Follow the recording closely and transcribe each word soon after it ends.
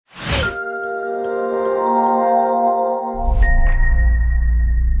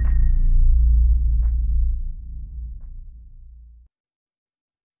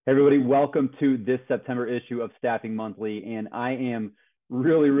Everybody, welcome to this September issue of Staffing Monthly. And I am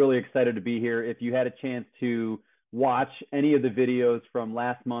really excited to be here. If you had a chance to watch any of the videos from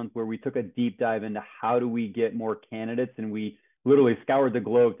last month where we took a deep dive into how do we get more candidates, and we literally scoured the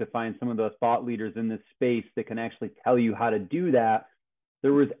globe to find some of the thought leaders in this space that can actually tell you how to do that,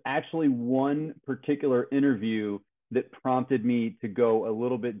 there was actually one particular interview that prompted me to go a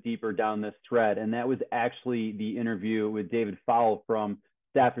little bit deeper down this thread. And that was actually the interview with David Fowle from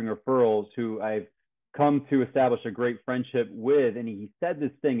Staffing Referrals, who I've come to establish a great friendship with. And he said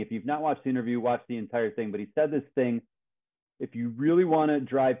this thing, if you've not watched the interview, watch the entire thing, but he said this thing: if you really want to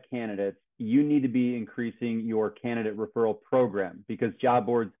drive candidates, you need to be increasing your candidate referral program, because job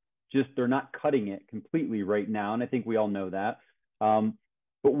boards they're not cutting it completely right now. And I think we all know that.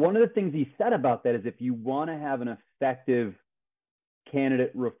 But one of the things he said about that is if you want to have an effective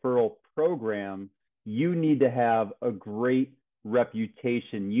candidate referral program, you need to have a great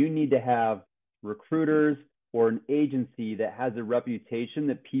reputation. You need to have recruiters or an agency that has a reputation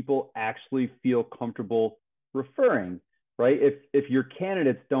that people actually feel comfortable referring, right? If your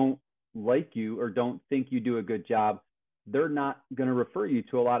candidates don't like you or don't think you do a good job, they're not going to refer you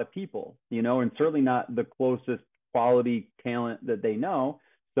to a lot of people, and certainly not the closest quality talent that they know.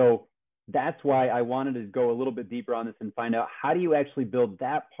 So that's why I wanted to go a little bit deeper on this and find out, how do you actually build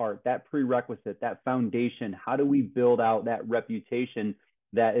that part, that prerequisite, that foundation? How do we build out that reputation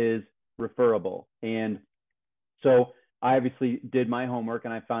that is referable? And so I obviously did my homework,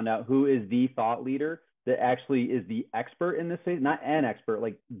 and I found out who is the thought leader that actually is the expert in this space, not an expert,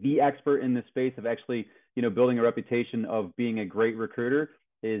 like the expert in this space of actually, building a reputation of being a great recruiter,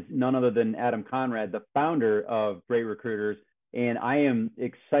 is none other than Adam Conrad, the founder of Great Recruiters. And I am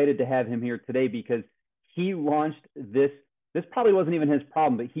excited to have him here today because he launched this. This probably wasn't even his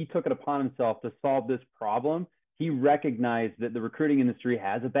problem, but he took it upon himself to solve this problem. He recognized that the recruiting industry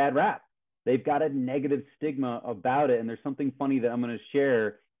has a bad rap. They've got a negative stigma about it. And there's something funny that I'm going to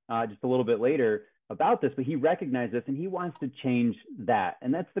share just a little bit later about this, but he recognized this and he wants to change that.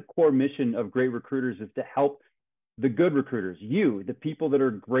 And that's the core mission of Great Recruiters, is to help the good recruiters, the people that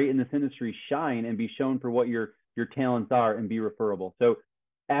are great in this industry, shine and be shown for what your talents are and be referable. So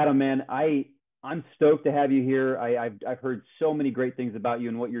Adam, man, I'm stoked to have you here. I've heard so many great things about you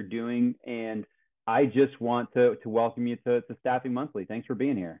and what you're doing. And I just want to welcome you to Staffing Monthly. Thanks for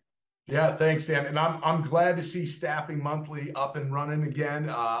being here. Yeah, thanks, Dan. And I'm glad to see Staffing Monthly up and running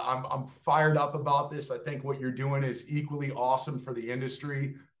again. I'm fired up about this. I think what you're doing is equally awesome for the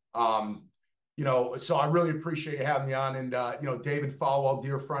industry. So I really appreciate you having me on. And David Fowle,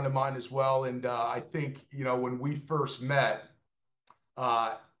 dear friend of mine as well. And I think when we first met,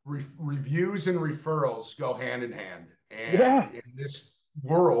 reviews and referrals go hand in hand. And in this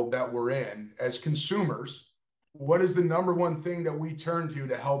world that we're in as consumers, what is the number one thing that we turn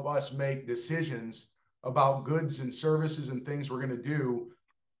to help us make decisions about goods and services and things we're going to do?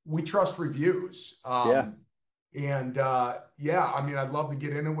 We trust reviews. I mean, I'd love to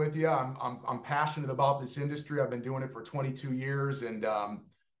get in it with you. I'm passionate about this industry. I've been doing it for 22 years. And,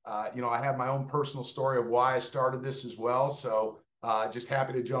 I have my own personal story of why I started this as well. So just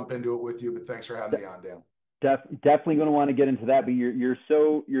happy to jump into it with you, but thanks for having me on, Dan. Definitely going to want to get into that, but you're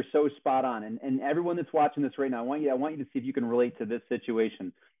so spot on. And everyone that's watching this right now, I want you to see if you can relate to this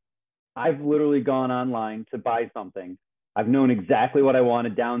situation. I've literally gone online to buy something. I've known exactly what I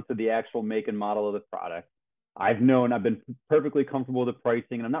wanted down to the actual make and model of the product. I've been perfectly comfortable with the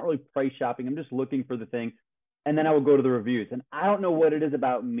pricing, and I'm not really price shopping. I'm just looking for the thing. And then I will go to the reviews. And I don't know what it is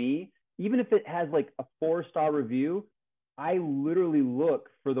about me. Even if it has like a 4-star review, I literally look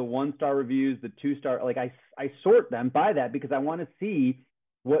for the 1-star reviews, the 2-star, like I sort them by that, because I want to see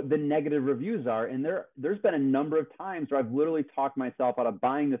what the negative reviews are. And there's been a number of times where I've literally talked myself out of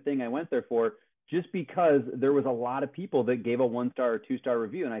buying the thing I went there for, just because there was a lot of people that gave a 1-star or 2-star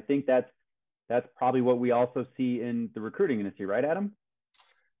review. And I think that's probably what we also see in the recruiting industry, right, Adam?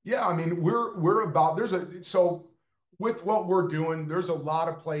 Yeah, I mean, we're about, so with what we're doing, there's a lot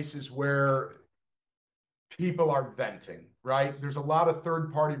of places where people are venting, right? There's a lot of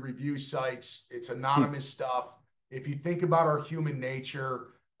third-party review sites. It's anonymous stuff. If you think about our human nature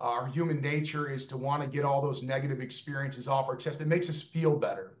is to want to get all those negative experiences off our chest. It makes us feel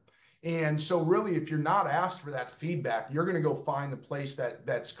better. And so really, if you're not asked for that feedback, you're going to go find the place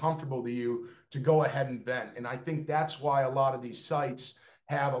that's comfortable to you to go ahead and vent. And I think that's why a lot of these sites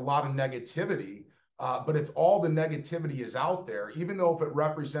have a lot of negativity. But if all the negativity is out there, even though if it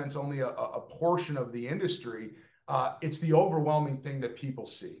represents only a portion of the industry, it's the overwhelming thing that people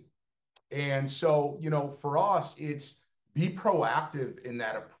see. And so, for us, it's be proactive in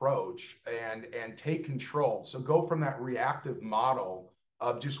that approach and take control. So go from that reactive model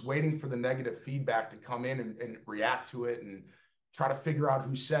of just waiting for the negative feedback to come in and react to it and try to figure out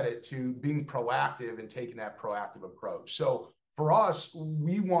who said it, to being proactive and taking that proactive approach. So for us,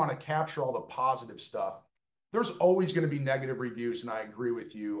 we want to capture all the positive stuff. There's always going to be negative reviews, and I agree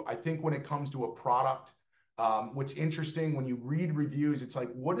with you. I think when it comes to a product, what's interesting when you read reviews, it's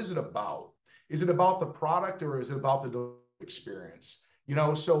like, what is it about? Is it about the product or is it about the experience? You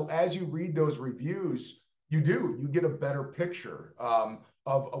know, so as you read those reviews, you get a better picture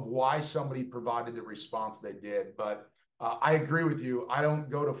of why somebody provided the response they did. But I agree with you. I don't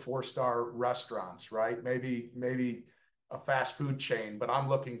go to 4-star restaurants, right? Maybe a fast food chain, but I'm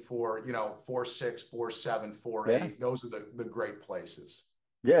looking for, 4.6, 4.7, 4.8. Yeah. Those are the great places.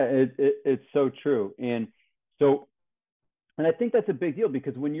 Yeah, it's so true. So, and I think that's a big deal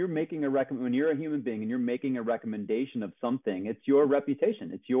because when you're making when you're a human being and you're making a recommendation of something, it's your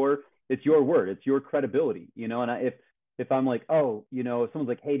reputation, it's your word, it's your credibility, And if I'm like, oh, if someone's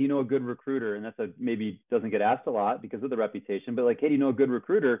like, hey, do you know a good recruiter? And that's maybe doesn't get asked a lot because of the reputation, but like, hey, do you know a good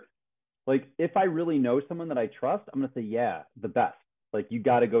recruiter? Like, if I really know someone that I trust, I'm gonna say, yeah, the best. Like, you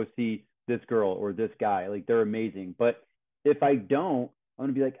got to go see this girl or this guy. Like, they're amazing. But if I don't, I'm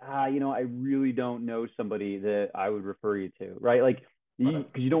gonna be like, I really don't know somebody that I would refer you to, right? Like, because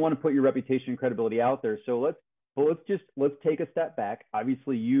you don't want to put your reputation and credibility out there. So let's take a step back.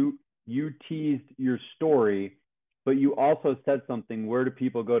 Obviously, you teased your story, but you also said something. Where do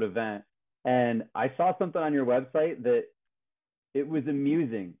people go to vent? And I saw something on your website that it was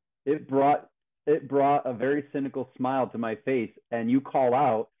amusing. It brought a very cynical smile to my face. And you call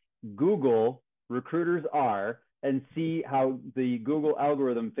out Google recruiters are and see how the Google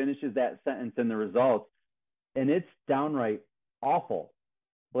algorithm finishes that sentence in the results. And it's downright awful.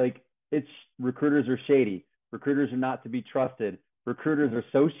 Like, it's recruiters are shady. Recruiters are not to be trusted. Recruiters are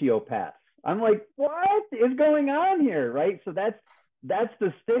sociopaths. I'm like, what is going on here? Right. So that's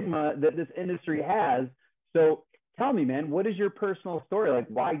the stigma that this industry has. So tell me, man, what is your personal story? Like,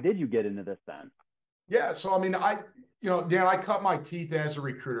 why did you get into this then? Yeah. So, I mean, Dan, I cut my teeth as a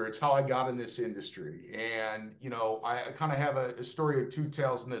recruiter. It's how I got in this industry. And, I kind of have a story of two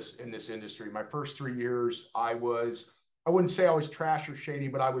tales in this industry. My first 3 years, I wouldn't say I was trash or shady,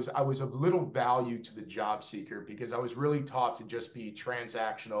 but I was of little value to the job seeker because I was really taught to just be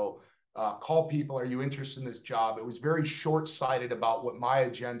transactional, call people, are you interested in this job? It was very short-sighted about what my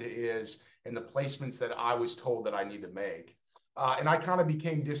agenda is and the placements that I was told that I need to make. And I kind of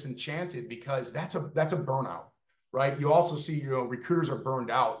became disenchanted because that's a burnout, right? You also see, recruiters are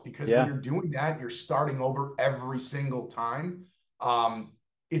burned out because when Yeah. you're doing that, you're starting over every single time.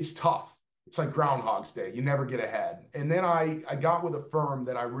 It's tough. It's like Groundhog's Day. You never get ahead. And then I got with a firm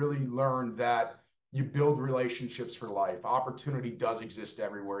that I really learned that you build relationships for life. Opportunity does exist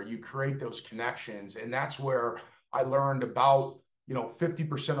everywhere. You create those connections. And that's where I learned about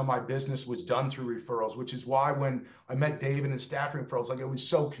 50% of my business was done through referrals, which is why when I met David and staffing referrals, like, it was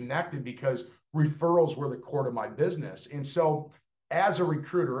so connected because referrals were the core to my business. And so as a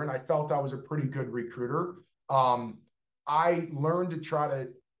recruiter, and I felt I was a pretty good recruiter, I learned to try to,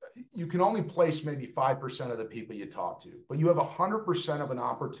 you can only place maybe 5% of the people you talk to, but you have 100% of an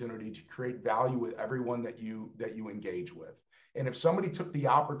opportunity to create value with everyone that you engage with. And if somebody took the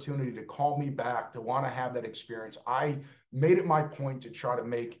opportunity to call me back, to want to have that experience, I made it my point to try to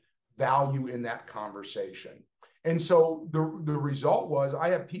make value in that conversation. And so the result was I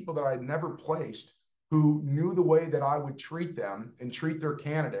have people that I'd never placed who knew the way that I would treat them and treat their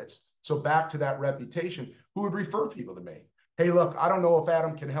candidates. So back to that reputation, who would refer people to me. Hey, look, I don't know if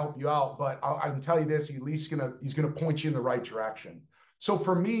Adam can help you out, but I can tell you this, he's gonna point you in the right direction. So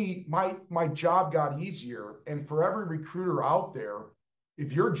for me, my job got easier. And for every recruiter out there,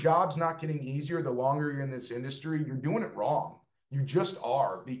 if your job's not getting easier the longer you're in this industry, you're doing it wrong. You just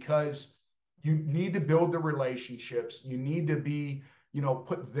are, because you need to build the relationships. You need to be,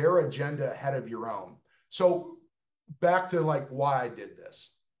 put their agenda ahead of your own. So back to like why I did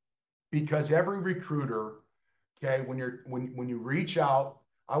this, because every recruiter, okay, when you reach out,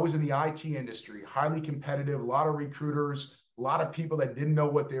 I was in the IT industry, highly competitive, a lot of recruiters, a lot of people that didn't know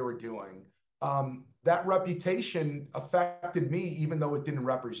what they were doing. That reputation affected me, even though it didn't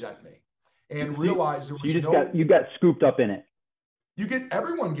represent me, and realized there was You got scooped up in it.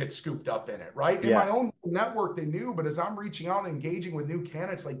 Everyone gets scooped up in it, right? In Yeah. my own network, they knew, but as I'm reaching out and engaging with new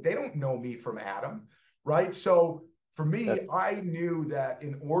candidates, like, they don't know me from Adam, right? So for me, That's I knew that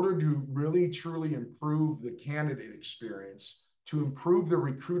in order to really truly improve the candidate experience, to improve the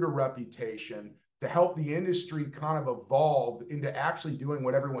recruiter reputation, to help the industry kind of evolve into actually doing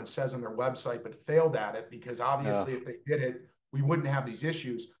what everyone says on their website, but failed at it, because obviously if they did it, we wouldn't have these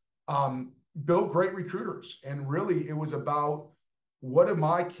issues. Build great recruiters. And really, it was about what do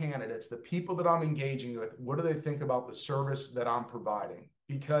my candidates, the people that I'm engaging with, what do they think about the service that I'm providing?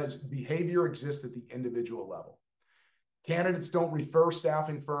 Because behavior exists at the individual level. Candidates don't refer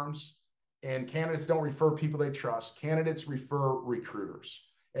staffing firms, and candidates don't refer people they trust. Candidates refer recruiters,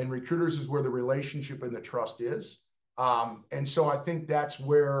 and recruiters is where the relationship and the trust is. And so I think that's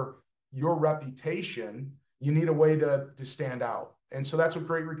where your reputation, you need a way to stand out. And so that's what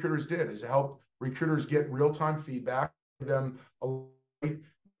Great Recruiters did, is help recruiters get real-time feedback, give them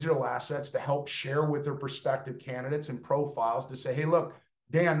digital assets to help share with their prospective candidates and profiles to say, hey, look,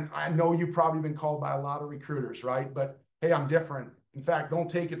 Dan, I know you've probably been called by a lot of recruiters, right? But hey, I'm different. In fact, don't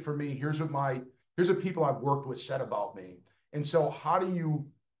take it from me. Here's what people I've worked with said about me. And so how do you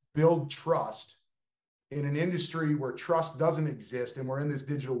build trust in an industry where trust doesn't exist and we're in this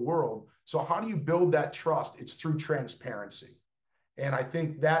digital world? So how do you build that trust? It's through transparency. And I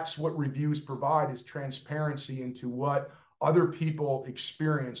think that's what reviews provide, is transparency into what other people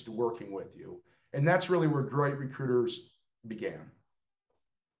experienced working with you. And that's really where Great Recruiters began.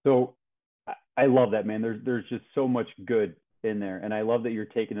 So I love that, man. There's just so much good in there, and I love that you're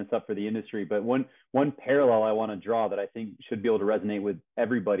taking this up for the industry. But one parallel I want to draw that I think should be able to resonate with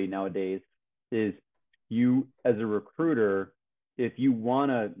everybody nowadays is, you as a recruiter, if you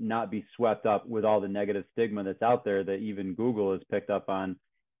want to not be swept up with all the negative stigma that's out there that even Google has picked up on,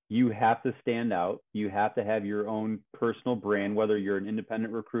 you have to stand out. You have to have your own personal brand, whether you're an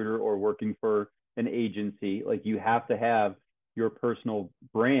independent recruiter or working for an agency. Like, you have to have your personal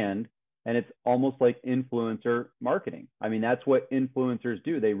brand, and it's almost like influencer marketing. I mean, that's what influencers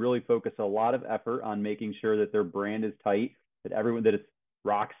do. They really focus a lot of effort on making sure that their brand is tight, that it's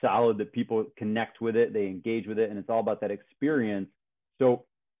rock solid, that people connect with it, they engage with it, and it's all about that experience. So,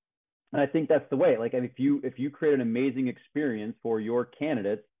 and I think that's the way. Like, if you create an amazing experience for your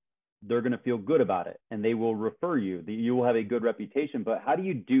candidates, they're going to feel good about it and they will refer you. You will have a good reputation. But how do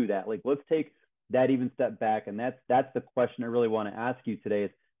you do that? Like, let's take that even step back, and that's the question I really want to ask you today,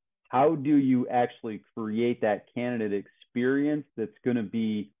 is how do you actually create that candidate experience that's going to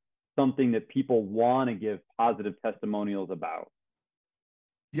be something that people want to give positive testimonials about?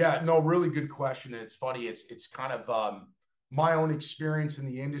 Yeah, no, really good question. And it's funny. It's kind of my own experience in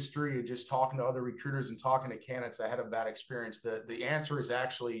the industry and just talking to other recruiters and talking to candidates that had a bad experience. The answer is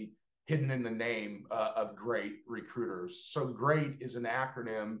actually hidden in the name of Great Recruiters. So GREAT is an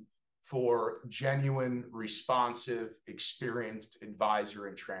acronym for genuine, responsive, experienced, advisor,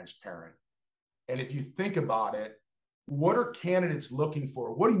 and transparent. And if you think about it, what are candidates looking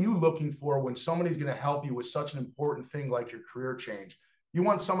for? What are you looking for when somebody's going to help you with such an important thing like your career change? You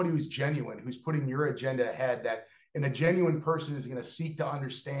want somebody who's genuine, who's putting your agenda ahead, that and a genuine person is going to seek to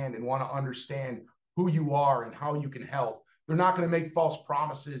understand and want to understand who you are and how you can help. They're not going to make false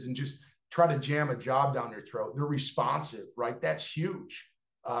promises and just try to jam a job down your throat. They're responsive, right? That's huge.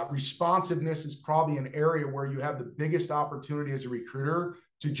 Responsiveness is probably an area where you have the biggest opportunity as a recruiter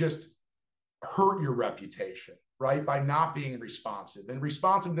to just hurt your reputation, right? By not being responsive. And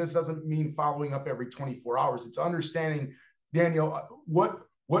responsiveness doesn't mean following up every 24 hours. It's understanding, Daniel, what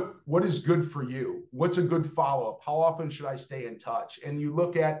is good for you? What's a good follow-up? How often should I stay in touch? And you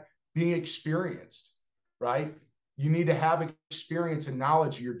look at being experienced, right? You need to have experience and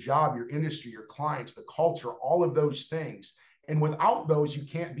knowledge of your job, your industry, your clients, the culture, all of those things. And without those, you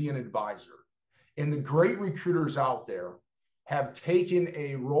can't be an advisor. And the great recruiters out there have taken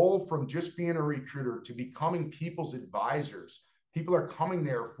a role from just being a recruiter to becoming people's advisors. People are coming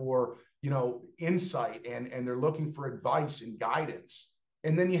there for, insight, and they're looking for advice and guidance.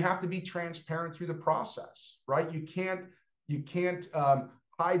 And then you have to be transparent through the process, right? You can't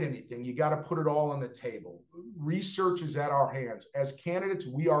hide anything. You got to put it all on the table. Research is at our hands. As candidates,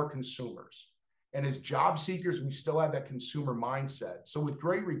 we are consumers. And as job seekers, we still have that consumer mindset. So with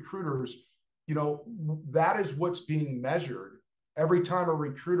great recruiters, that is what's being measured every time a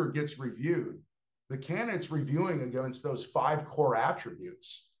recruiter gets reviewed. The candidate's reviewing against those 5 core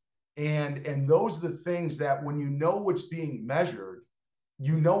attributes. And those are the things that when you know what's being measured,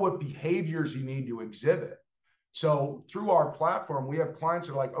 you know what behaviors you need to exhibit. So through our platform, we have clients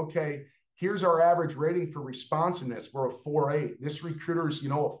that are like, okay, here's our average rating for responsiveness. We're a 4.8. This recruiter's, a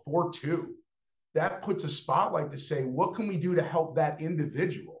 4.2. That puts a spotlight to say, what can we do to help that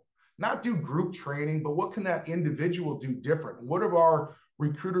individual? Not do group training, but what can that individual do different? What are our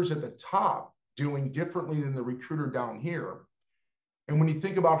recruiters at the top doing differently than the recruiter down here? And when you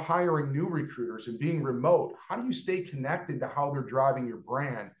think about hiring new recruiters and being remote, how do you stay connected to how they're driving your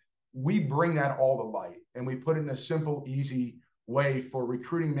brand? We bring that all to light, and we put it in a simple, easy way for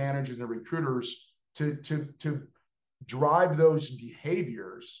recruiting managers and recruiters to drive those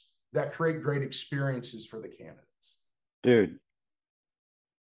behaviors that create great experiences for the candidates. Dude,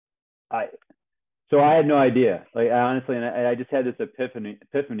 I So I had no idea. Like I honestly, and I just had this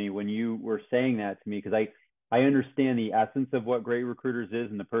epiphany when you were saying that to me because I understand the essence of what Great Recruiters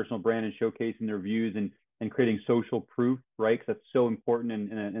is and the personal brand and showcasing their views and creating social proof, right? Because that's so important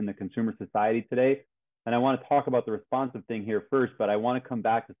in the consumer society today. And I want to talk about the responsive thing here first, but I want to come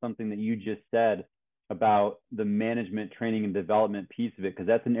back to something that you just said about the management training and development piece of it because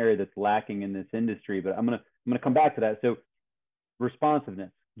that's an area that's lacking in this industry. But I'm gonna come back to that. So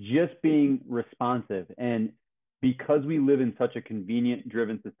responsiveness, just being responsive. And because we live in such a convenient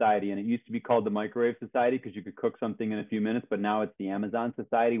driven society, and it used to be called the microwave society because you could cook something in a few minutes, but now it's the Amazon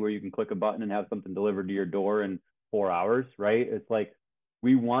society where you can click a button and have something delivered to your door in 4 hours, right? It's like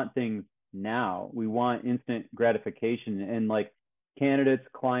we want things now. We want instant gratification. And like candidates,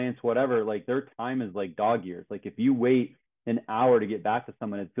 clients, whatever, like their time is like dog years. Like if you wait an hour to get back to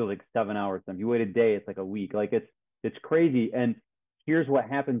someone, it feels like 7 hours. If you wait a day, it's like a week. Like it's crazy. And here's what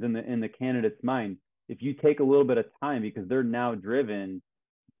happens in the candidate's mind. If you take a little bit of time because they're now driven,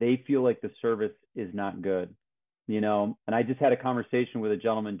 they feel like the service is not good, you know. And I just had a conversation with a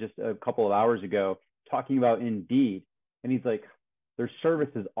gentleman just a couple of hours ago talking about Indeed, and he's like, their service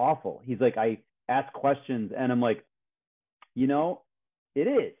is awful. He's like, I ask questions, and I'm like, you know, it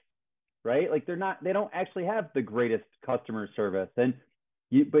is right. Like they don't actually have the greatest customer service, and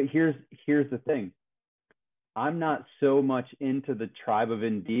but here's the thing. I'm not so much into the tribe of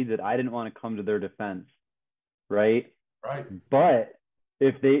Indeed that I didn't want to come to their defense, right? Right. But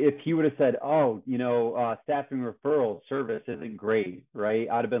if he would have said, oh, staffing referral service isn't great, right?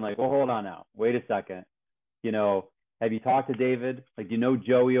 I'd have been like, well, hold on now, wait a second, you know, have you talked to David? Like,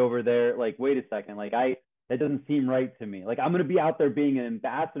 Joey over there? Like, wait a second, like that doesn't seem right to me. Like, I'm gonna be out there being an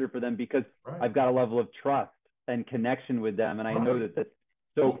ambassador for them because Right. I've got a level of trust and connection with them, and I know Right. that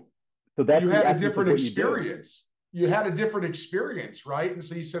so Well, so that's you the had a essence of different what you do. experience. You had a different experience, right? And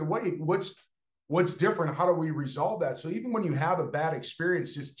so you said, wait, what's different? How do we resolve that? So even when you have a bad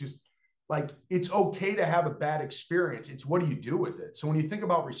experience, just like it's okay to have a bad experience. It's what do you do with it? So when you think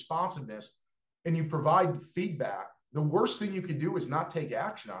about responsiveness and you provide feedback, the worst thing you can do is not take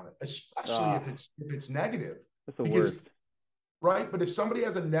action on it, especially Ah, if it's negative. that's the Because worst. right, but if somebody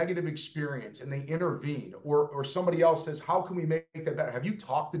has a negative experience and they intervene, or somebody else says, how can we make that better? Have you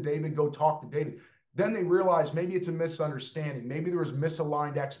talked to David? Go talk to David. Then they realize maybe it's a misunderstanding, maybe there was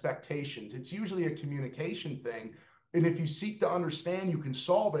misaligned expectations. It's usually a communication thing, and if you seek to understand, you can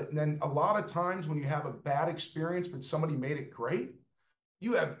solve it. And then a lot of times when you have a bad experience but somebody made it great,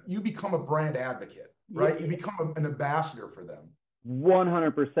 you become a brand advocate, Yeah, right? You become an ambassador for them.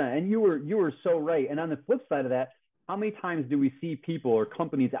 100%. And you were so right. And on the flip side of that, how many times do we see people or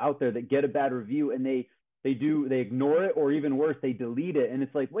companies out there that get a bad review and they ignore it, or even worse, they delete it, and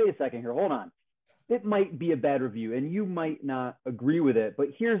it's like, wait a second here, hold on. It might be a bad review and you might not agree with it, but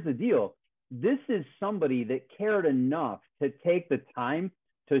here's the deal. This is somebody that cared enough to take the time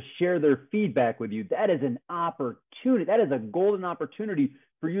to share their feedback with you. That is an opportunity. That is a golden opportunity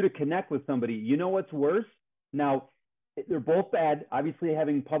for you to connect with somebody. You know what's worse? Now, they're both bad. Obviously,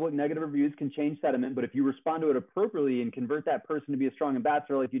 having public negative reviews can change sentiment, but if you respond to it appropriately and convert that person to be a strong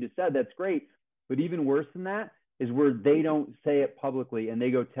ambassador, like you just said, that's great. But even worse than that is where they don't say it publicly and they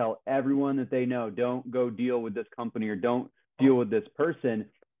go tell everyone that they know, don't go deal with this company or don't deal with this person.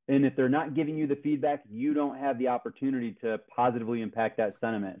 And if they're not giving you the feedback, you don't have the opportunity to positively impact that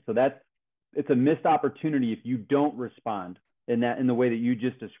sentiment. So it's a missed opportunity if you don't respond in the way that you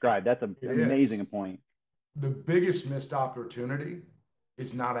just described. That's an It is. amazing point. The biggest missed opportunity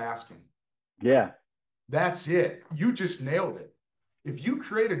is not asking. Yeah. That's it. You just nailed it. If you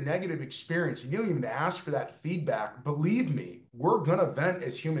create a negative experience and you don't even ask for that feedback, believe me, we're going to vent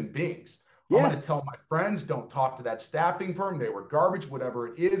as human beings. I'm Yeah. going to tell my friends, don't talk to that staffing firm. They were garbage, whatever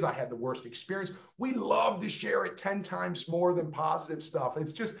it is. I had the worst experience. We love to share it 10 times more than positive stuff.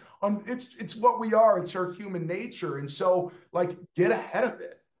 It's just, it's what we are. It's our human nature. And so, like, get ahead of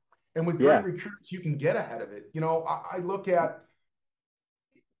it. And with great Yeah. recruiters, you can get ahead of it. I look at,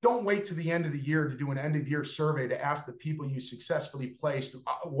 don't wait to the end of the year to do an end of year survey to ask the people you successfully placed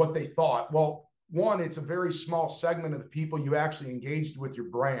what they thought. Well, one, it's a very small segment of the people you actually engaged with your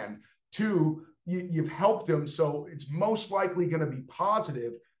brand. Two, you've helped them, so it's most likely going to be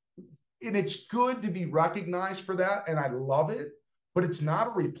positive. And it's good to be recognized for that, and I love it. But it's not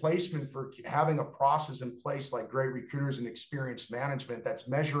a replacement for having a process in place like Great Recruiters and Experience Management that's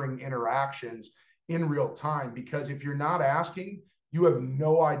measuring interactions in real time. Because if you're not asking, you have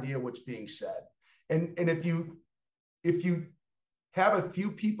no idea what's being said. And if you have a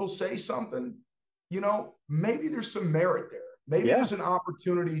few people say something, maybe there's some merit there. Maybe Yeah. there's an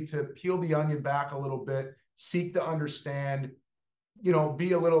opportunity to peel the onion back a little bit, seek to understand,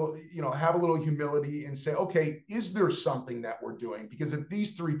 be a little, have a little humility and say, okay, is there something that we're doing? Because if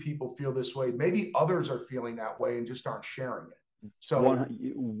these three people feel this way, maybe others are feeling that way and just aren't sharing it. So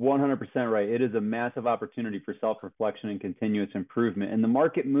 100% right. It is a massive opportunity for self-reflection and continuous improvement. And the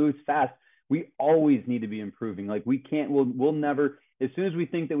market moves fast. We always need to be improving. Like we'll never, as soon as we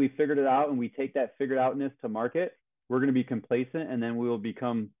think that we figured it out and we take that figured outness to market, we're going to be complacent and then we will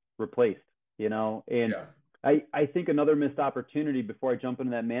become replaced, And yeah. I think another missed opportunity before I jump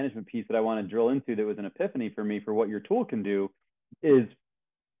into that management piece that I want to drill into that was an epiphany for me for what your tool can do is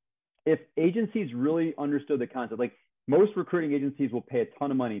if agencies really understood the concept, like most recruiting agencies will pay a ton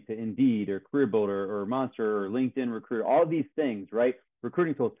of money to Indeed or Career Builder or Monster or LinkedIn Recruiter, all of these things, right?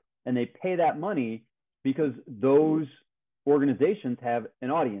 Recruiting tools. And they pay that money because those organizations have an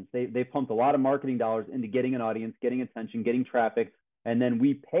audience. They pumped a lot of marketing dollars into getting an audience, getting attention, getting traffic. And then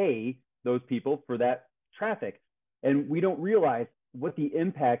we pay those people for that traffic. And we don't realize what the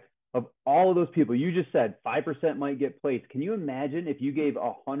impact of all of those people, you just said 5% might get placed. Can you imagine if you gave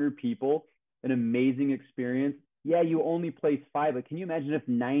 100 people an amazing experience? Yeah, you only placed 5, but can you imagine if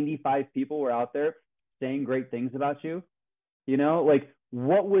 95 people were out there saying great things about you? Like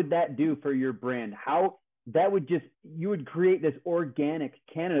what would that do for your brand? How that would you would create this organic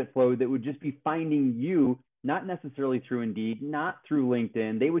candidate flow that would just be finding you, not necessarily through Indeed, not through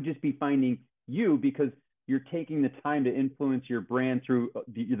LinkedIn. They would just be finding you because you're taking the time to influence your brand through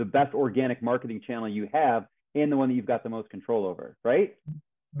the best organic marketing channel you have and the one that you've got the most control over, right?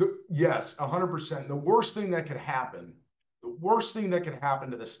 Yes, 100%. The worst thing that could happen,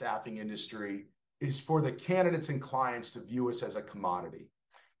 to the staffing industry is for the candidates and clients to view us as a commodity.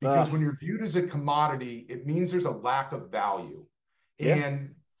 Because when you're viewed as a commodity, it means there's a lack of value. Yeah.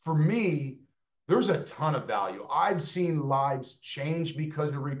 And for me, there's a ton of value. I've seen lives change because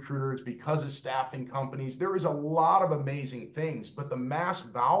of recruiters, because of staffing companies. There is a lot of amazing things, but the mass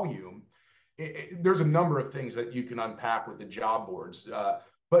volume, there's a number of things that you can unpack with the job boards.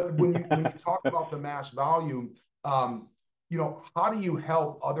 But when you talk about the mass volume, how do you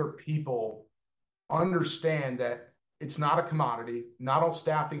help other people understand that it's not a commodity, not all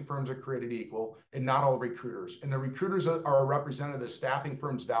staffing firms are created equal, and not all recruiters. And the recruiters are a representative of the staffing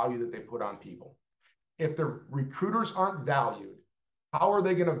firms' value that they put on people. If the recruiters aren't valued, how are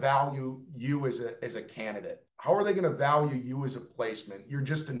they going to value you as a candidate? How are they going to value you as a placement? You're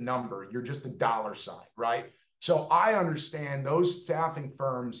just a number. You're just a dollar sign, right? So I understand those staffing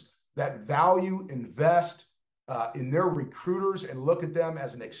firms that value, invest in their recruiters and look at them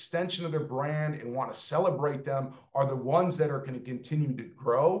as an extension of their brand and want to celebrate them are the ones that are going to continue to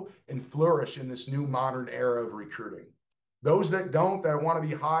grow and flourish in this new modern era of recruiting. Those that don't, that want to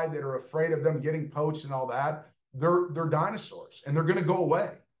be high, that are afraid of them getting poached and all that, they're dinosaurs and they're going to go away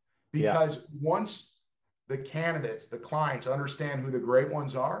because once the candidates, the clients understand who the great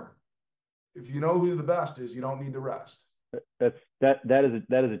ones are, if you know who the best is, you don't need the rest. That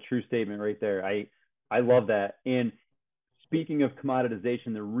is a true statement right there. I love that. And speaking of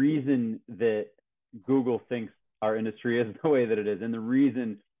commoditization, the reason that Google thinks our industry is the way that it is, and the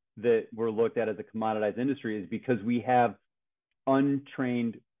reason that we're looked at as a commoditized industry is because we have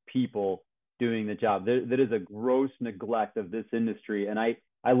untrained people doing the job. That is a gross neglect of this industry. And I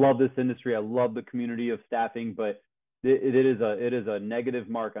love this industry. I love the community of staffing, but it is a negative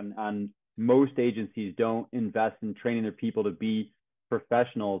mark on most agencies don't invest in training their people to be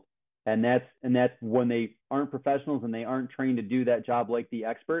professionals. And that's when they aren't professionals and they aren't trained to do that job like the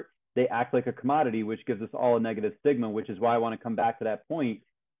expert, they act like a commodity, which gives us all a negative stigma, which is why I want to come back to that point.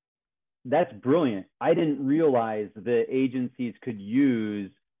 That's brilliant. I didn't realize that agencies could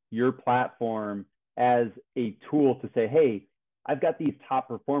use your platform as a tool to say, hey, I've got these top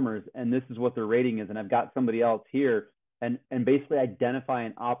performers and this is what their rating is. And I've got somebody else here and basically identify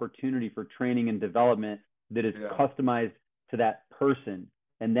an opportunity for training and development that is customized to that person.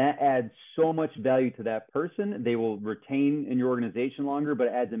 And that adds so much value to that person. They will retain in your organization longer, but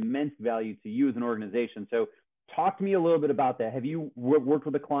it adds immense value to you as an organization. So talk to me a little bit about that. Have you worked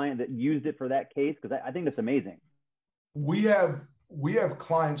with a client that used it for that case? Because I think that's amazing. We have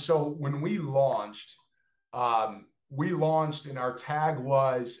clients. So when we launched and our tag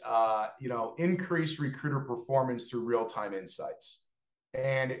was, increase recruiter performance through real-time insights.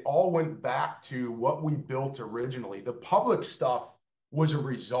 And it all went back to what we built originally. The public stuff was a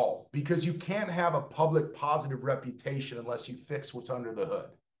result because you can't have a public positive reputation unless you fix what's under the hood,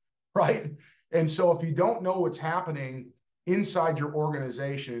 right? And so if you don't know what's happening inside your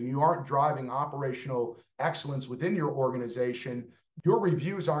organization and you aren't driving operational excellence within your organization, your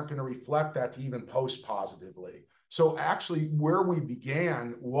reviews aren't going to reflect that to even post positively. So actually where we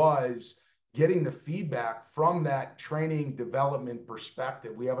began was getting the feedback from that training development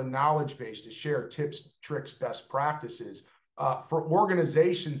perspective. We have a knowledge base to share tips, tricks, best practices. For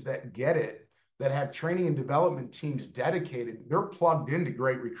organizations that get it, that have training and development teams dedicated, they're plugged into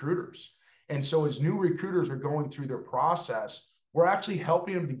Great Recruiters. And so as new recruiters are going through their process, we're actually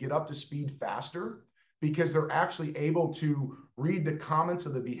helping them to get up to speed faster, because they're actually able to read the comments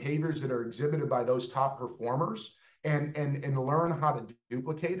of the behaviors that are exhibited by those top performers, and learn how to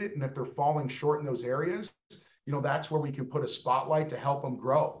duplicate it. And if they're falling short in those areas, that's where we can put a spotlight to help them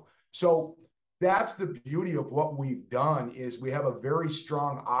grow. So that's the beauty of what we've done, is we have a very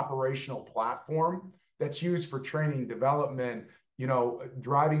strong operational platform that's used for training, development,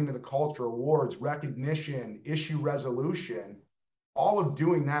 driving into the culture, awards, recognition, issue resolution. All of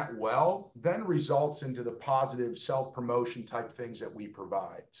doing that well then results into the positive self-promotion type things that we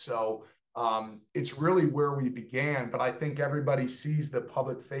provide. So it's really where we began, but I think everybody sees the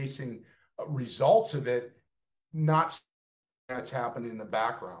public facing results of it, not that's happening in the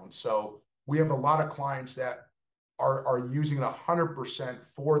background. So we have a lot of clients that are using it 100%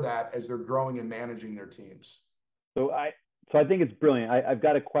 for that as they're growing and managing their teams. So I think it's brilliant. I've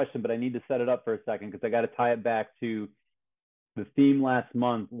got a question, but I need to set it up for a second, because I got to tie it back to the theme last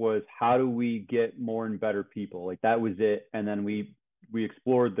month was, how do we get more and better people? Like, that was it. And then we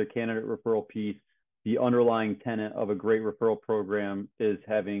explored the candidate referral piece. The underlying tenet of a great referral program is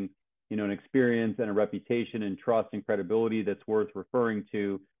having, an experience and a reputation and trust and credibility that's worth referring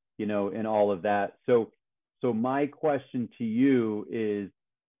to, and all of that. So my question to you is,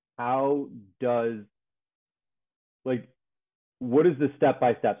 how does, like, what is the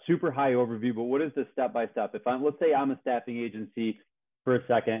step-by-step? Super high overview, but what is the step-by-step? Let's say I'm a staffing agency for a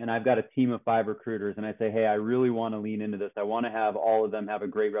second, and I've got a team of 5 recruiters, and I say, hey, I really want to lean into this. I want to have all of them have a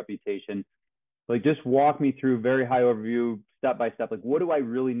great reputation. Like, just walk me through, very high overview, step-by-step. Like, what do I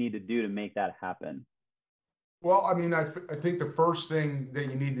really need to do to make that happen? Well, I mean, I think the first thing that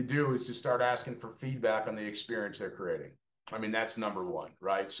you need to do is to start asking for feedback on the experience they're creating. I mean, that's number one,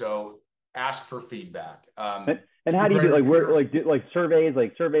 right? So ask for feedback. And how do you do, like surveys,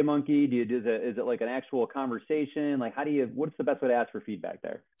 like Survey Monkey? Is it like an actual conversation? Like, what's the best way to ask for feedback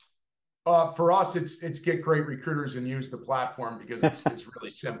there? For us, it's get great recruiters and use the platform, because it's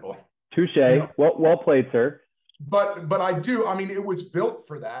really simple. Touche. Well played, sir. But I mean, it was built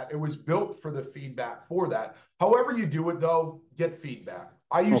for that. It was built for the feedback for that. However you do it, though, get feedback.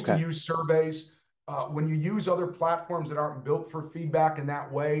 I used to use surveys. When you use other platforms that aren't built for feedback in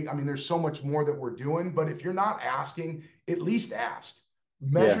that way, I mean, there's so much more that we're doing. But if you're not asking, at least ask.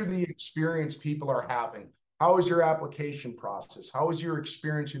 Measure the experience people are having. How is your application process? How is your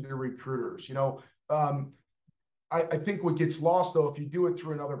experience with your recruiters? I think what gets lost, though, if you do it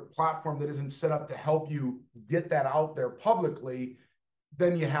through another platform that isn't set up to help you get that out there publicly,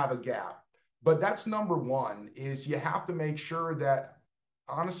 then you have a gap. But that's number one, is you have to make sure that,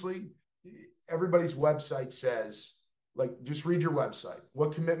 honestly, everybody's website says, like, just read your website.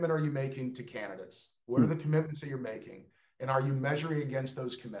 What commitment are you making to candidates? What are the commitments that you're making? And are you measuring against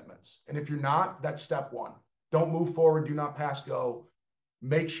those commitments? And if you're not, that's step one. Don't move forward. Do not pass go.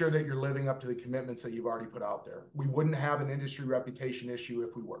 Make sure that you're living up to the commitments that you've already put out there. We wouldn't have an industry reputation issue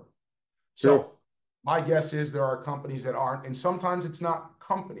if we were. So my guess is there are companies that aren't, and sometimes it's not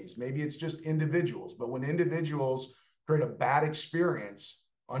companies. Maybe it's just individuals. But when individuals create a bad experience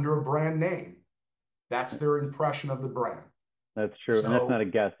under a brand name, that's their impression of the brand. That's true. So, and that's not a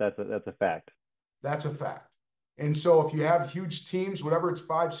guess. That's a fact. That's a fact. And so if you have huge teams, whatever, it's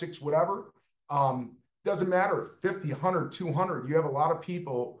 5, 6, whatever, doesn't matter, 50, 100, 200, you have a lot of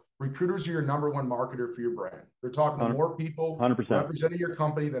people. Recruiters are your number one marketer for your brand. They're talking to more people 100%. Representing your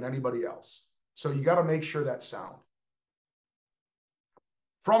company than anybody else. So you got to make sure that's sound.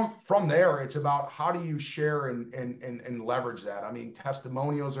 From there, it's about how do you share and leverage that. I mean,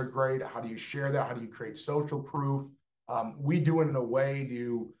 testimonials are great. How do you share that? How do you create social proof? We do it in a way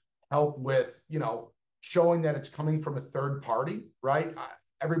to help with, showing that it's coming from a third party, right?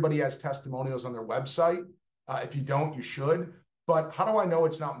 Everybody has testimonials on their website. If you don't, you should. But how do I know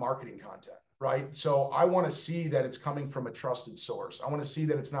it's not marketing content, right? So I want to see that it's coming from a trusted source. I want to see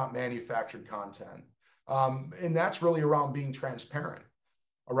that it's not manufactured content. And that's really around being transparent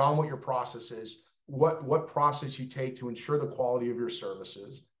around what your process is, what process you take to ensure the quality of your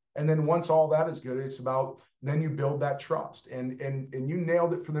services. And then once all that is good, it's about, then you build that trust. And you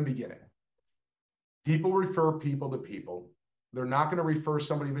nailed it from the beginning. People refer people to people. They're not going to refer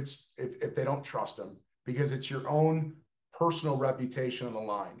somebody if they don't trust them, because it's your own personal reputation on the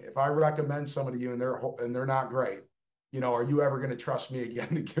line. If I recommend somebody to you and they're not great, are you ever going to trust me again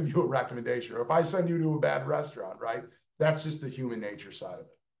to give you a recommendation? Or if I send you to a bad restaurant, right? That's just the human nature side of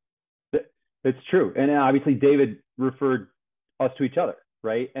it. It's true. And obviously David referred us to each other,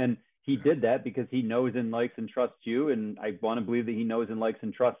 right? And he did that because he knows and likes and trusts you. And I want to believe that he knows and likes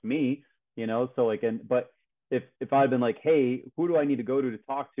and trusts me, you know? So like, and, but if I'd been like, hey, who do I need to go to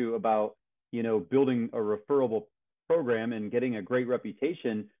talk to about, you know, building a referable program and getting a great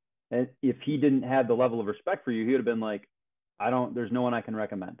reputation, and if he didn't have the level of respect for you, he would have been like, there's no one I can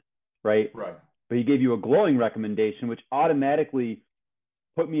recommend, right? Right. But he gave you a glowing recommendation, which automatically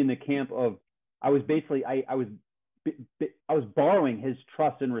put me in the camp of I was basically I was borrowing his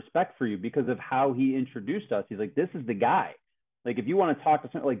trust and respect for you because of how he introduced us. He's like, this is the guy. Like, if you want to talk to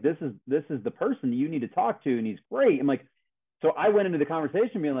someone, like this is the person that you need to talk to, and he's great. I'm like, so I went into the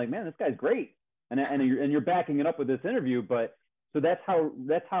conversation being like, man, this guy's great, and you're backing it up with this interview. But so that's how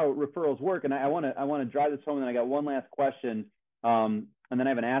referrals work. And I want to drive this home. And then I got one last question, and then I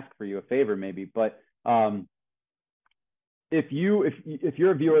have an ask for you, a favor maybe, but if you're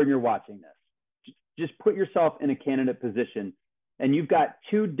a viewer and you're watching this, just put yourself in a candidate position, and you've got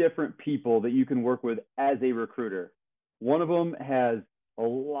two different people that you can work with as a recruiter. One of them has a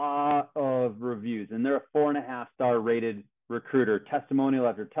lot of reviews, and they're a 4.5-star rated recruiter, testimonial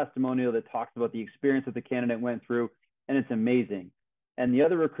after testimonial that talks about the experience that the candidate went through, and it's amazing. And the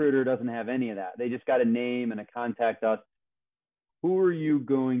other recruiter doesn't have any of that. They just got a name and a contact us. Who are you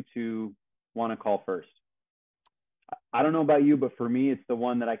going to want to call first? I don't know about you, but for me, it's the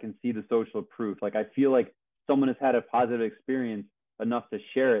one that I can see the social proof. Like, I feel like someone has had a positive experience enough to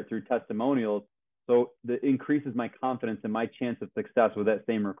share it through testimonials. So that increases my confidence and my chance of success with that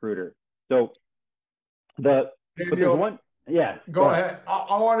same recruiter. So but there's one, yeah. Go ahead.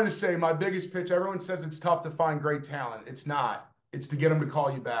 I wanted to say my biggest pitch. Everyone says it's tough to find great talent. It's not. It's to get them to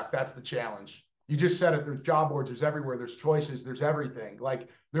call you back. That's the challenge. You just said it. There's job boards. There's everywhere. There's choices. There's everything. Like,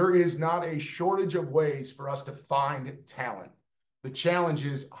 there is not a shortage of ways for us to find talent. The challenge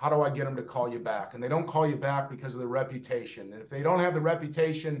is, how do I get them to call you back? And they don't call you back because of the reputation. And if they don't have the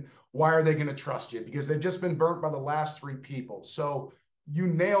reputation, why are they going to trust you? Because they've just been burnt by the last three people. So you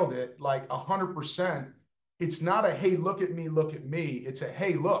nailed it, like 100%. It's not a, hey, look at me, look at me. It's a,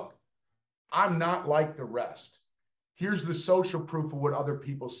 hey, look, I'm not like the rest. Here's the social proof of what other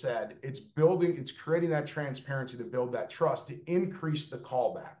people said. It's creating that transparency to build that trust, to increase the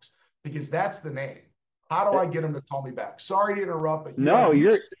callbacks, because that's the name. How do I get them to call me back? Sorry to interrupt, but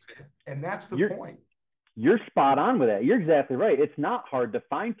and that's the point. You're spot on with that. You're exactly right. It's not hard to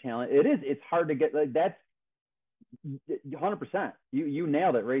find talent. It's hard to get, like, that's 100%. You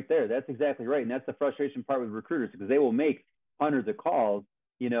nailed it right there. That's exactly right. And that's the frustration part with recruiters, because they will make hundreds of calls,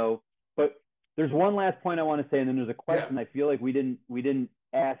 you know, but there's one last point I want to say, and then there's a question I feel like we didn't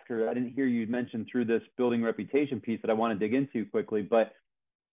ask, or I didn't hear you mention through this building reputation piece that I want to dig into quickly. But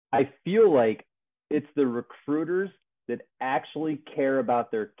I feel like it's the recruiters that actually care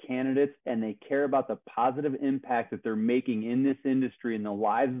about their candidates, and they care about the positive impact that they're making in this industry and the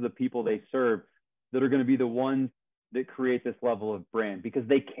lives of the people they serve, that are going to be the ones that create this level of brand, because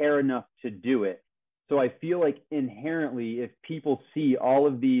they care enough to do it. So I feel like inherently, if people see all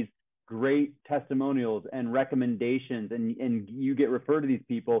of these great testimonials and recommendations, and you get referred to these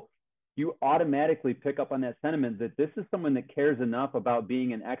people, you automatically pick up on that sentiment that this is someone that cares enough about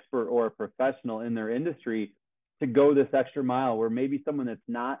being an expert or a professional in their industry to go this extra mile, where maybe someone that's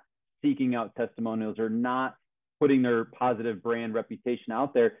not seeking out testimonials or not putting their positive brand reputation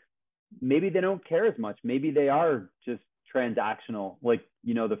out there, maybe they don't care as much. Maybe they are just transactional, like,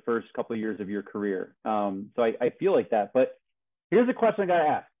 you know, the first couple of years of your career. So I feel like that. But here's a question I got to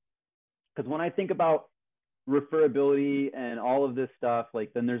ask. Because when I think about referability and all of this stuff,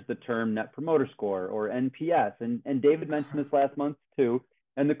 like, then there's the term Net Promoter Score, or NPS. And David mentioned this last month too.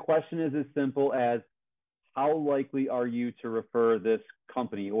 And the question is as simple as, how likely are you to refer this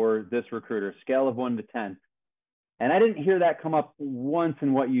company or this recruiter? Scale of 1 to 10. And I didn't hear that come up once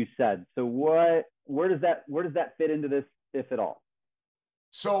in what you said. So where does that fit into this, if at all?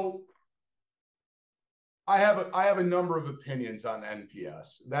 So I have a number of opinions on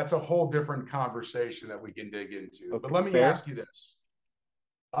NPS. That's a whole different conversation that we can dig into. Okay, but let me ask you this.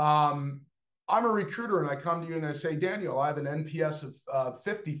 I'm a recruiter, and I come to you and I say, Daniel, I have an NPS of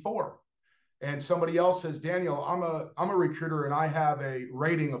 54. And somebody else says, Daniel, I'm a recruiter and I have a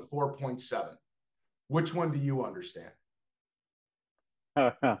rating of 4.7. Which one do you understand?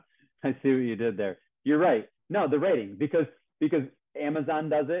 I see what you did there. You're right. No, the rating, because Amazon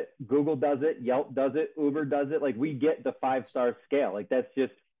does it, Google does it, Yelp does it, Uber does it. Like, we get the 5-star scale. Like, that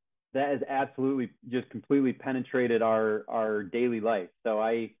has absolutely just completely penetrated our daily life. So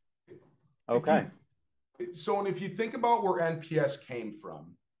and if you think about where NPS came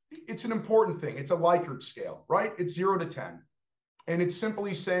from, it's an important thing. It's a Likert scale, right? It's 0 to 10. And it's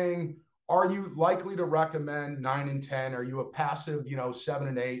simply saying, are you likely to recommend 9 and 10? Are you a passive, 7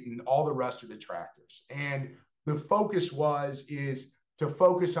 and 8, and all the rest are detractors? And the focus is to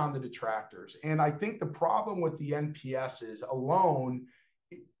focus on the detractors. And I think the problem with the NPSs alone,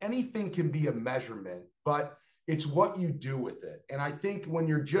 anything can be a measurement, but it's what you do with it. And I think when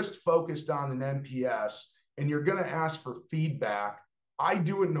you're just focused on an NPS and you're going to ask for feedback, I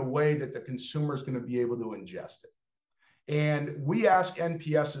do it in a way that the consumer is going to be able to ingest it. And we ask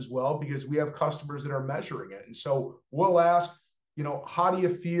NPS as well because we have customers that are measuring it. And so we'll ask, how do you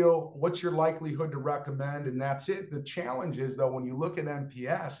feel? What's your likelihood to recommend? And that's it. The challenge is, though, when you look at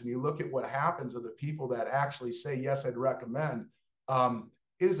NPS and you look at what happens of the people that actually say, yes, I'd recommend,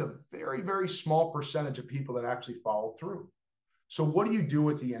 it is a very, very small percentage of people that actually follow through. So what do you do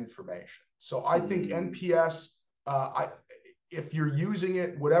with the information? So I think NPS, if you're using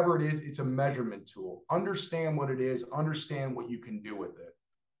it, whatever it is, it's a measurement tool. Understand what it is, understand what you can do with it.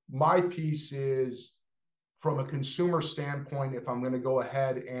 My piece is, from a consumer standpoint, if I'm going to go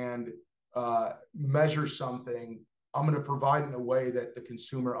ahead and measure something, I'm going to provide in a way that the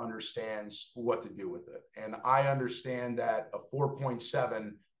consumer understands what to do with it. And I understand that a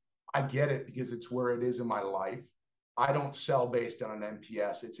 4.7, I get it because it's where it is in my life. I don't sell based on an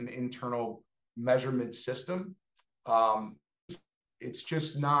NPS. It's an internal measurement system. It's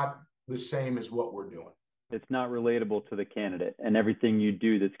just not the same as what we're doing. It's not relatable to the candidate, and everything you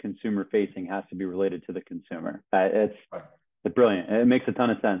do that's consumer facing has to be related to the consumer. It's brilliant. It makes a ton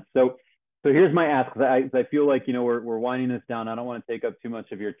of sense. So here's my ask. I feel like, we're winding this down. I don't want to take up too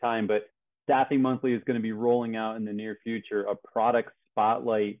much of your time, but Staffing Monthly is going to be rolling out in the near future a product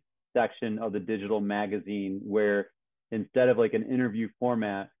spotlight section of the digital magazine where, instead of like an interview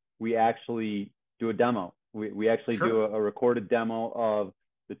format, we actually do a demo. We actually do a recorded demo of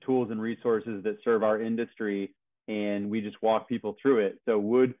the tools and resources that serve our industry, and we just walk people through it. So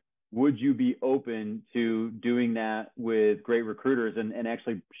would you be open to doing that with Great Recruiters and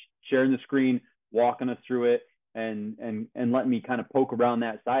actually sharing the screen, walking us through it, and letting me kind of poke around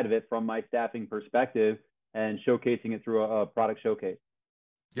that side of it from my staffing perspective and showcasing it through a product showcase?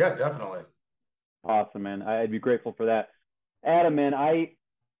 Yeah, definitely. Awesome, man. I'd be grateful for that. Adam, man, I'm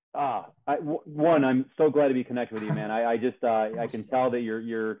so glad to be connected with you, man. I can tell that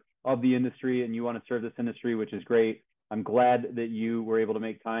you're of the industry and you want to serve this industry, which is great. I'm glad that you were able to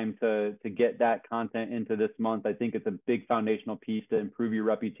make time to get that content into this month. I think it's a big foundational piece to improve your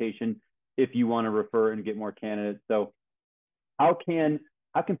reputation if you want to refer and get more candidates. So how can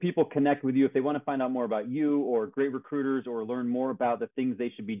people connect with you if they want to find out more about you or Great Recruiters, or learn more about the things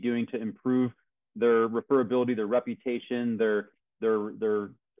they should be doing to improve their referability, their reputation, their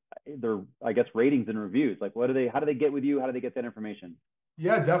I guess ratings and reviews? Like, how do they get with you? How do they get that information?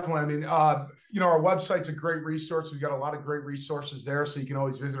 Yeah, definitely. I mean, our website's a great resource. We've got a lot of great resources there. So you can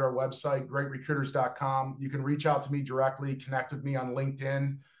always visit our website, greatrecruiters.com. You can reach out to me directly, connect with me on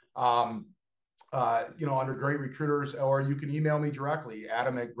LinkedIn, under Great Recruiters, or you can email me directly,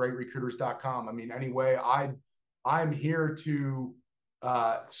 adam@greatrecruiters.com. I mean, anyway, I'm here to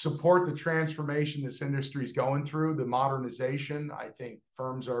support the transformation this industry is going through, the modernization. I think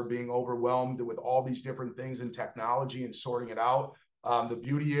firms are being overwhelmed with all these different things in technology and sorting it out. The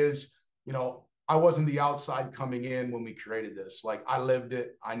beauty is, I wasn't the outside coming in when we created this. Like, I lived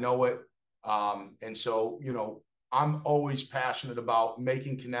it, I know it. And so, I'm always passionate about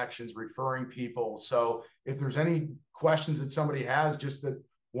making connections, referring people. So if there's any questions that somebody has, just that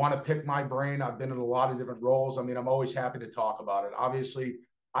want to pick my brain, I've been in a lot of different roles. I mean, I'm always happy to talk about it. Obviously,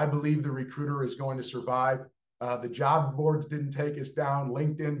 I believe the recruiter is going to survive. The job boards didn't take us down.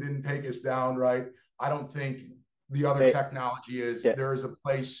 LinkedIn didn't take us down, right? I don't think the other technology is. Yeah. There is a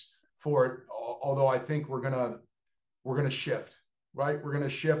place for it, although I think we're gonna shift, right? We're gonna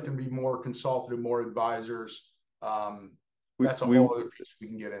shift and be more consultative, more advisors. That's a whole other piece we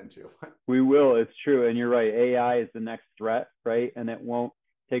can get into. We will. It's true, and you're right. AI is the next threat, right? And it won't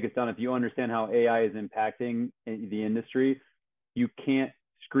take us down. If you understand how AI is impacting the industry, you can't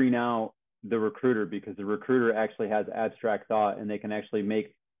screen out the recruiter, because the recruiter actually has abstract thought and they can actually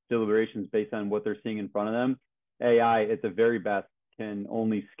make deliberations based on what they're seeing in front of them. AI, at the very best, can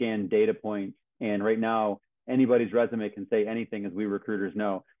only scan data points. And right now, anybody's resume can say anything, as we recruiters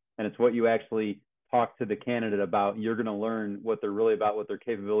know. And it's what you actually talk to the candidate about. You're going to learn what they're really about, what their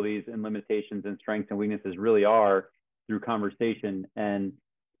capabilities and limitations and strengths and weaknesses really are through conversation. And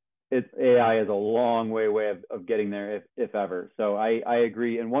AI is a long way of getting there, if ever. So I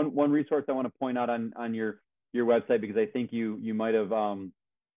agree. And one resource I want to point out on your website, because I think you might have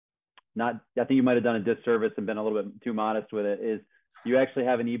I think you might have done a disservice and been a little bit too modest with it, is you actually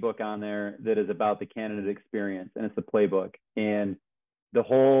have an ebook on there that is about the candidate experience, and it's the playbook. And the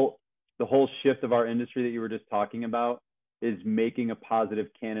whole the whole shift of our industry that you were just talking about is making a positive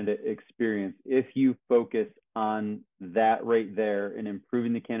candidate experience. If you focus on that right there and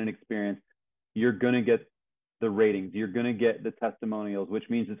improving the candidate experience, you're going to get the ratings, you're going to get the testimonials, which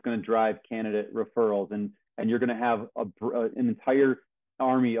means it's going to drive candidate referrals, and you're going to have an entire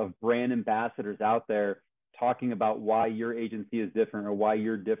army of brand ambassadors out there talking about why your agency is different or why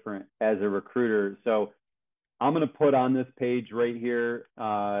you're different as a recruiter. So I'm going to put on this page right here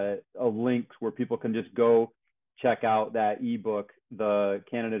a link where people can just go check out that ebook, The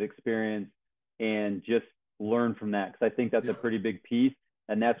Candidate Experience, and just learn from that, because I think that's a pretty big piece.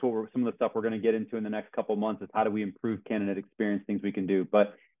 And that's what some of the stuff we're going to get into in the next couple of months is how do we improve candidate experience, things we can do.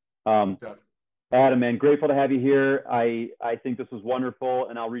 But Adam, man, grateful to have you here. I think this was wonderful,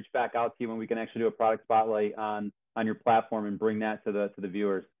 and I'll reach back out to you when we can actually do a product spotlight on your platform and bring that to the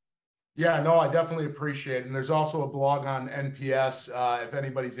viewers. Yeah, no, I definitely appreciate it. And there's also a blog on NPS if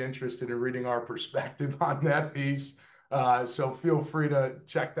anybody's interested in reading our perspective on that piece. So feel free to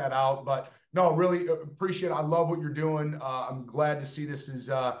check that out. But no, really appreciate it. I love what you're doing. I'm glad to see this is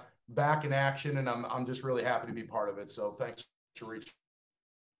back in action, and I'm just really happy to be part of it. So thanks for reaching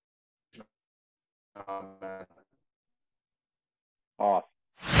out, man.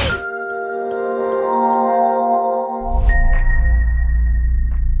 Awesome.